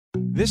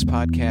This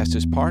podcast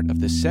is part of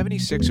the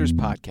 76ers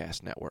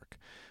Podcast Network.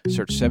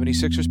 Search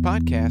 76ers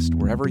Podcast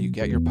wherever you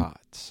get your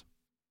pods.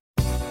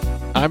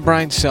 I'm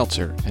Brian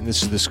Seltzer, and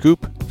this is The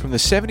Scoop from the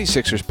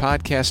 76ers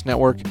Podcast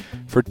Network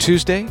for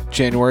Tuesday,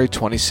 January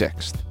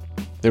 26th.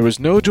 There was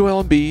no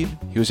Joel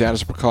Embiid. He was out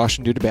as a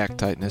precaution due to back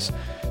tightness.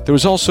 There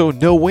was also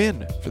no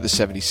win for the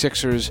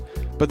 76ers,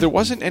 but there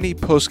wasn't any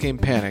post-game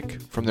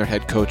panic from their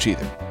head coach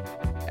either.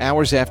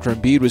 Hours after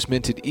Embiid was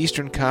minted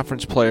Eastern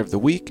Conference Player of the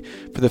Week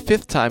for the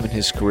fifth time in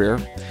his career,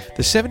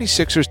 the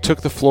 76ers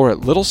took the floor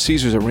at Little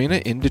Caesars Arena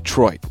in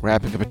Detroit,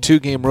 wrapping up a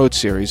two-game road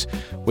series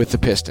with the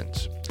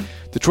Pistons.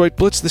 Detroit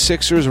blitzed the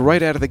Sixers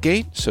right out of the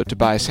gate, so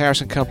Tobias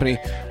Harris and company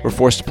were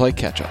forced to play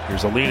catch-up.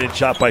 Here's a lean-in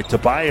shot by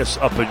Tobias,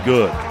 up and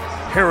good.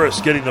 Harris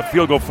getting the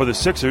field goal for the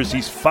Sixers.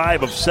 He's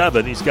 5 of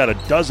 7. He's got a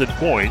dozen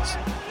points.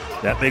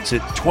 That makes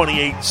it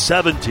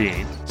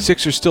 28-17.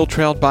 Sixers still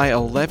trailed by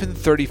 11,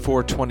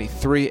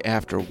 34-23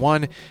 after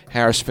one.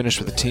 Harris finished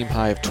with a team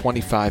high of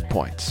 25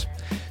 points.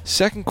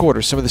 Second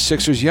quarter, some of the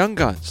Sixers' young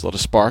guns lit a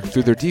spark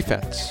through their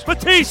defense.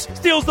 Matisse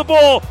steals the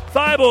ball.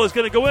 Thibault is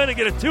going to go in and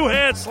get a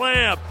two-hand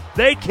slam.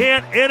 They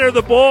can't enter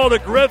the ball to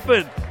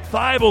Griffin.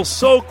 Thibault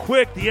so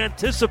quick, the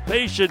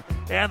anticipation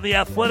and the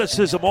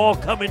athleticism all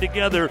coming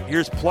together.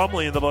 Here's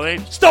Plumlee in the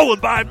lane. Stolen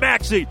by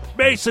Maxey.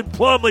 Mason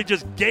Plumlee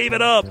just gave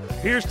it up.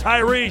 Here's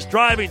Tyrese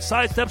driving,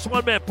 sidesteps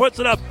one man, puts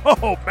it up.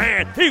 Oh,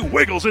 man, he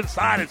wiggles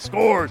inside and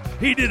scores.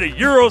 He did a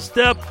Euro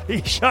step.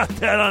 He shot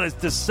that on his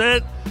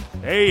descent.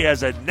 He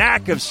has a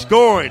knack of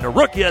scoring, a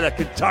rookie out of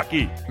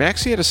Kentucky.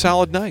 Maxey had a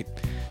solid night.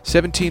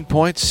 17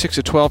 points, 6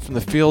 of 12 from the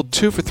field,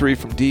 2 for 3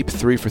 from deep,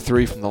 3 for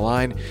 3 from the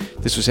line.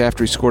 This was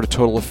after he scored a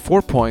total of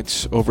 4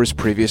 points over his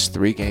previous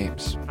 3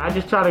 games. I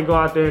just try to go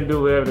out there and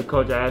do whatever the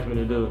coach asks me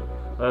to do.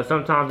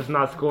 Sometimes it's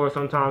not score,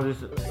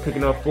 sometimes it's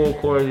picking up full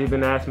court, as he's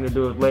been asking me to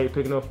do it late,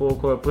 picking up full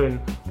court,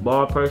 putting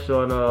ball pressure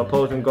on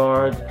opposing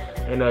guards,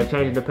 and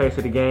changing the pace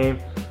of the game.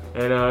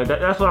 And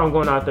that's what I'm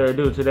going out there to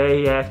do.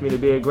 Today he asked me to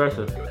be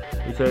aggressive.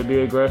 He said be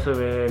aggressive,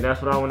 and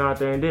that's what I went out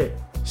there and did.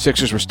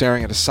 Sixers were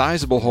staring at a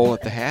sizable hole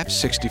at the half,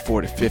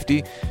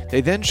 64-50.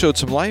 They then showed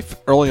some life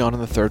early on in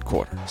the third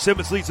quarter.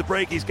 Simmons leads the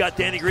break. He's got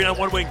Danny Green on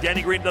one wing.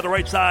 Danny Green to the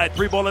right side.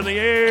 3-ball in the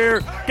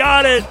air.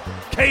 Got it.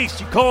 Case,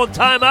 you calling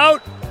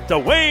timeout?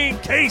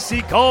 Dwayne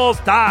Casey calls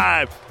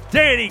time.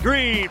 Danny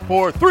Green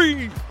for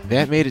 3.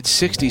 That made it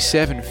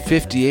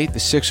 67-58. The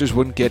Sixers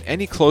wouldn't get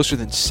any closer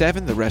than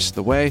 7 the rest of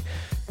the way.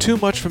 Too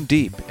much from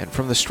deep and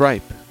from the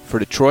stripe. For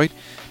Detroit,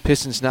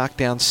 Pistons knocked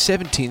down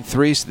 17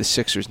 threes to the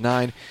Sixers'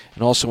 9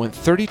 and also went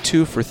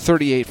 32 for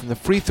 38 from the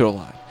free throw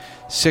line.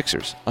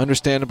 Sixers,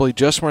 understandably,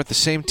 just weren't the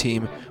same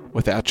team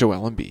without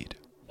Joel Embiid.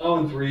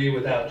 0-3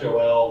 without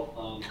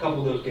Joel. A couple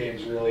of those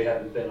games really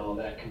haven't been all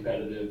that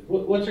competitive.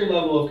 What's your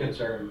level of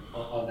concern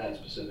on that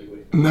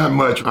specifically? Not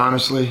much,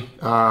 honestly.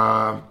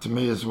 To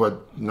me, it's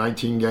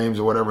 19 games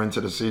or whatever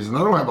into the season. I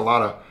don't have a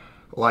lot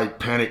of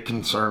panic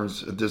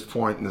concerns at this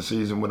point in the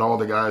season with all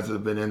the guys that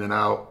have been in and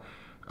out.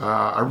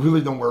 I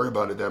really don't worry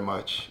about it that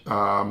much.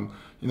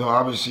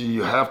 Obviously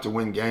you have to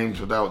win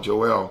games without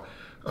Joel,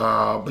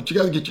 but you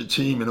got to get your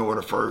team in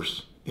order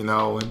first, and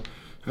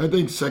I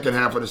think second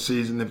half of the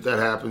season, if that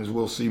happens,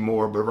 we'll see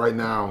more. But right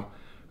now,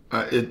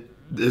 it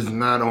is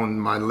not on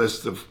my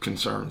list of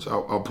concerns.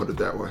 I'll put it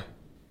that way.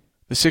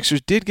 The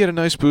Sixers did get a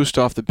nice boost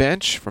off the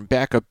bench from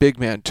backup big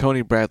man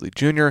Tony Bradley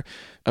Jr.,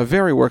 a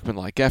very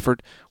workmanlike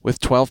effort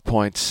with 12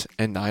 points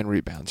and 9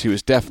 rebounds. He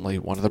was definitely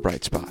one of the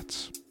bright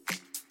spots.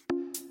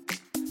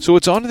 So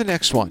it's on to the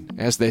next one,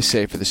 as they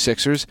say for the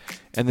Sixers,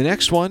 and the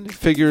next one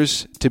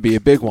figures to be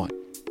a big one.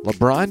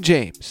 LeBron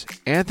James,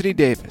 Anthony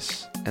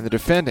Davis, and the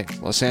defending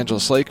Los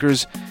Angeles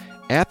Lakers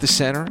at the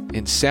Center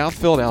in South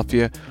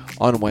Philadelphia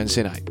on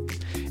Wednesday night.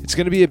 It's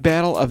going to be a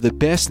battle of the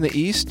best in the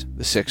East,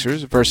 the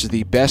Sixers, versus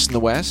the best in the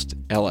West,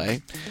 LA.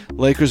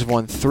 Lakers have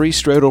won 3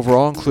 straight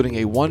overall, including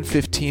a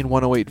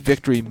 115-108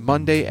 victory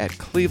Monday at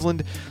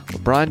Cleveland.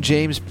 LeBron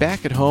James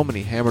back at home, and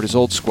he hammered his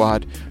old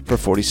squad for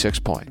 46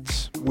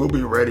 points. We'll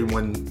be ready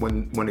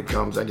when it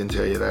comes, I can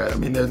tell you that. I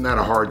mean, there's not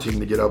a hard team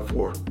to get up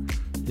for.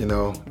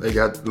 They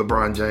got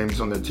LeBron James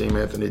on their team,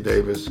 Anthony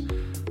Davis,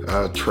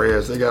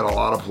 Trez. They got a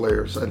lot of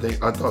players. I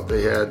thought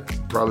they had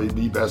probably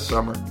the best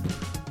summer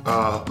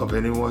of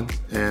anyone,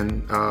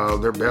 and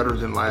they're better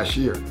than last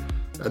year.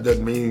 That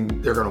doesn't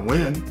mean they're going to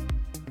win.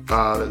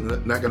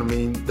 Doesn't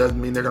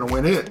mean they're going to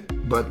win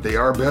it, but they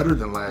are better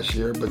than last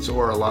year, but so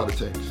are a lot of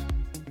teams.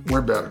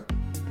 We're better.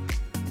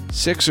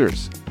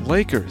 Sixers,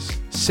 Lakers,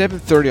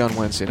 7:30 on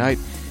Wednesday night.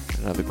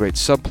 Another great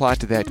subplot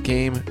to that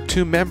game.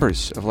 2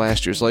 members of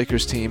last year's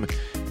Lakers team,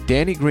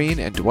 Danny Green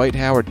and Dwight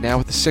Howard, now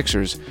with the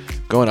Sixers,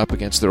 going up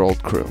against their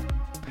old crew.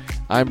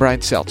 I'm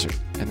Brian Seltzer,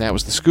 and that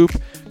was The Scoop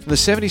from the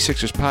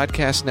 76ers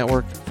Podcast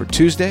Network for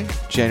Tuesday,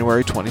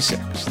 January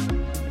 26th.